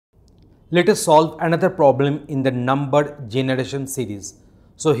Let us solve another problem in the number generation series.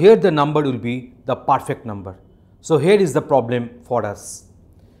 So here the number will be the perfect number. So here is the problem for us.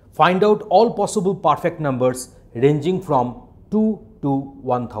 Find out all possible perfect numbers ranging from 2 to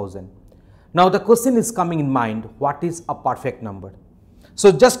 1000. Now the question is coming in mind, what is a perfect number?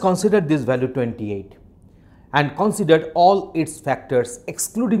 So just consider this value 28 and consider all its factors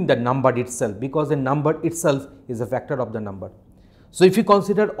excluding the number itself, because the number itself is a factor of the number. So if you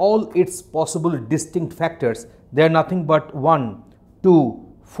consider all its possible distinct factors, they are nothing but 1,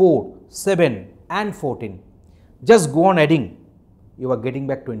 2, 4, 7 and 14. Just go on adding, you are getting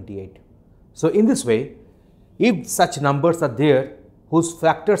back 28. So in this way, if such numbers are there whose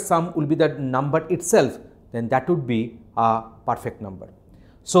factor sum will be the number itself, then that would be a perfect number.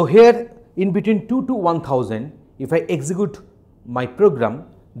 So here in between 2 to 1000, if I execute my program,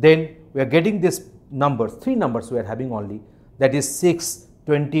 then we are getting these numbers, 3 numbers we are having only, that is 6,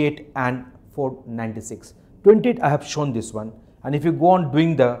 28 and 496. 28 I have shown this one, and if you go on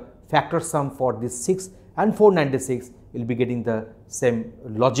doing the factor sum for this 6 and 496, you will be getting the same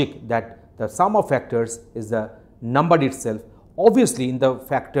logic that the sum of factors is the number itself. Obviously in the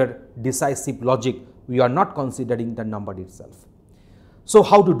factor decisive logic, we are not considering the number itself. So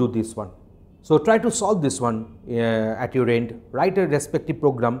how to do this one? So try to solve this one at your end, write a respective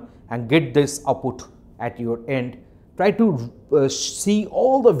program and get this output at your end. Try to see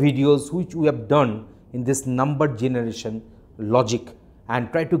all the videos which we have done in this number generation logic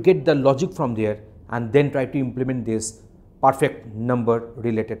and try to get the logic from there, and then try to implement this perfect number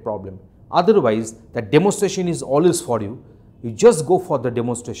related problem. Otherwise, the demonstration is always for you. You just go for the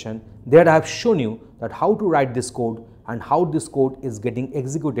demonstration. There I have shown you that how to write this code and how this code is getting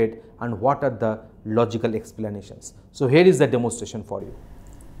executed and what are the logical explanations. So here is the demonstration for you.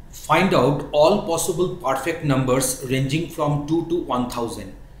 Find out all possible perfect numbers ranging from 2 to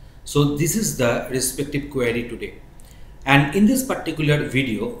 1000. So this is the respective query today. And in this particular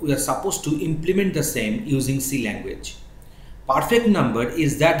video, we are supposed to implement the same using C language. Perfect number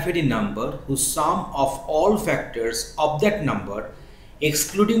is that very number whose sum of all factors of that number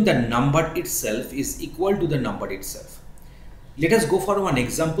excluding the number itself is equal to the number itself. Let us go for one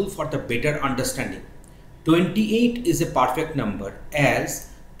example for the better understanding. 28 is a perfect number as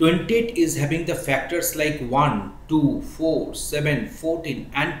 28 is having the factors like 1, 2, 4, 7,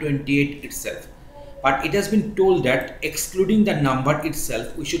 14 and 28 itself. But it has been told that excluding the number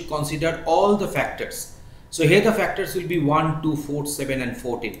itself, we should consider all the factors. So here the factors will be 1, 2, 4, 7 and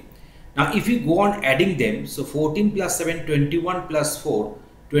 14. Now if we go on adding them, so 14 plus 7, 21 plus 4,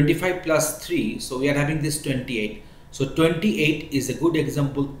 25 plus 3, so we are having this 28. So 28 is a good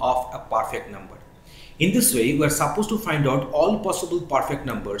example of a perfect number. In this way, we are supposed to find out all possible perfect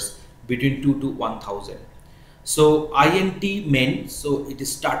numbers between 2 to 1000. So int main, so it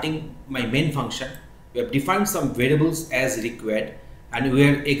is starting my main function. We have defined some variables as required and we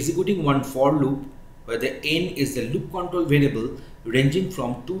are executing one for loop where the n is the loop control variable ranging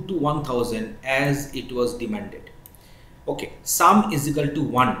from 2 to 1000 as it was demanded. Okay, sum is equal to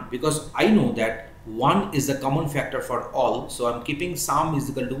 1 because I know that 1 is the common factor for all. So I'm keeping sum is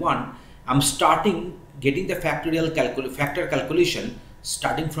equal to 1. I'm starting getting the factor calculation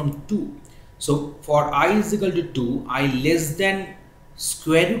starting from 2. So for I is equal to 2, I less than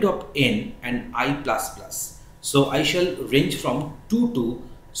square root of n and I plus plus. So I shall range from 2 to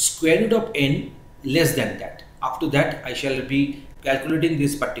square root of n less than that. Up to that I shall be calculating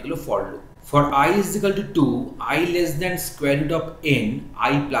this particular for loop. For I is equal to 2, I less than square root of n,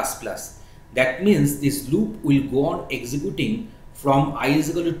 I plus plus. That means this loop will go on executing from I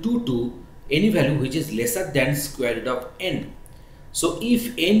is equal to 2 to any value which is lesser than square root of n. So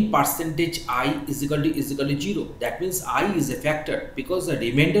if n percentage I is equal to 0, that means I is a factor because the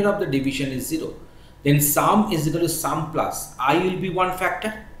remainder of the division is 0. Then sum is equal to sum plus I will be one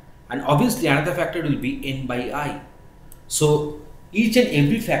factor and obviously another factor will be n by I. So each and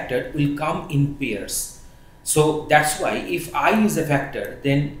every factor will come in pairs. So that's why if I is a factor,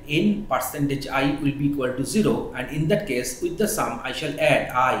 then n percentage I will be equal to 0, and in that case with the sum I shall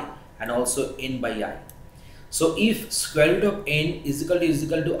add I and also n by I. So if square root of n is equal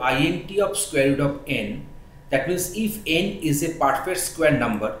to int of square root of n, that means if n is a perfect square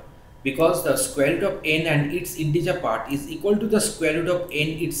number, because the square root of n and its integer part is equal to the square root of n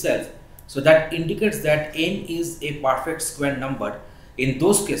itself, so that indicates that n is a perfect square number. In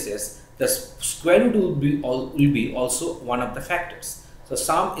those cases the square root will be also one of the factors. So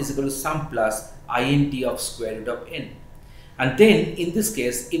sum is equal to sum plus int of square root of n. And then in this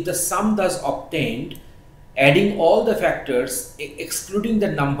case, if the sum thus obtained adding all the factors excluding the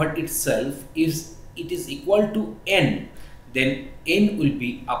number itself, if it is equal to n, then n will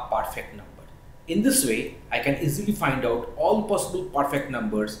be a perfect number. In this way, I can easily find out all possible perfect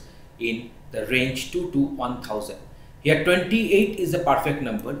numbers in the range 2 to 1000. Here 28 is a perfect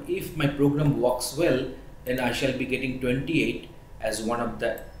number. If my program works well, then I shall be getting 28 as one of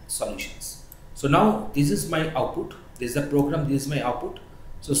the solutions. So now this is my output. This is the program, this is my output.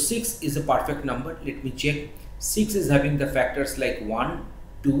 So 6 is a perfect number. Let me check. 6 is having the factors like 1,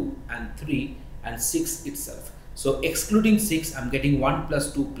 2 and 3 and 6 itself. So excluding 6, I'm getting 1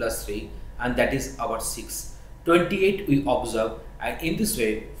 plus 2 plus 3, and that is our 6. 28 we observe, and in this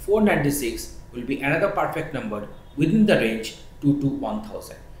way 496 will be another perfect number within the range 2 to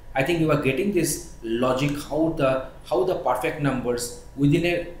 1000. I think you are getting this logic, how the perfect numbers within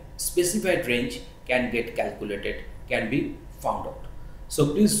a specified range can get calculated, can be found out.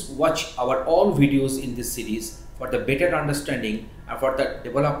 So please watch our all videos in this series for the better understanding and for the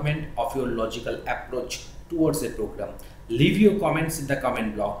development of your logical approach towards a program. Leave your comments in the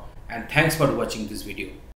comment block, and thanks for watching this video.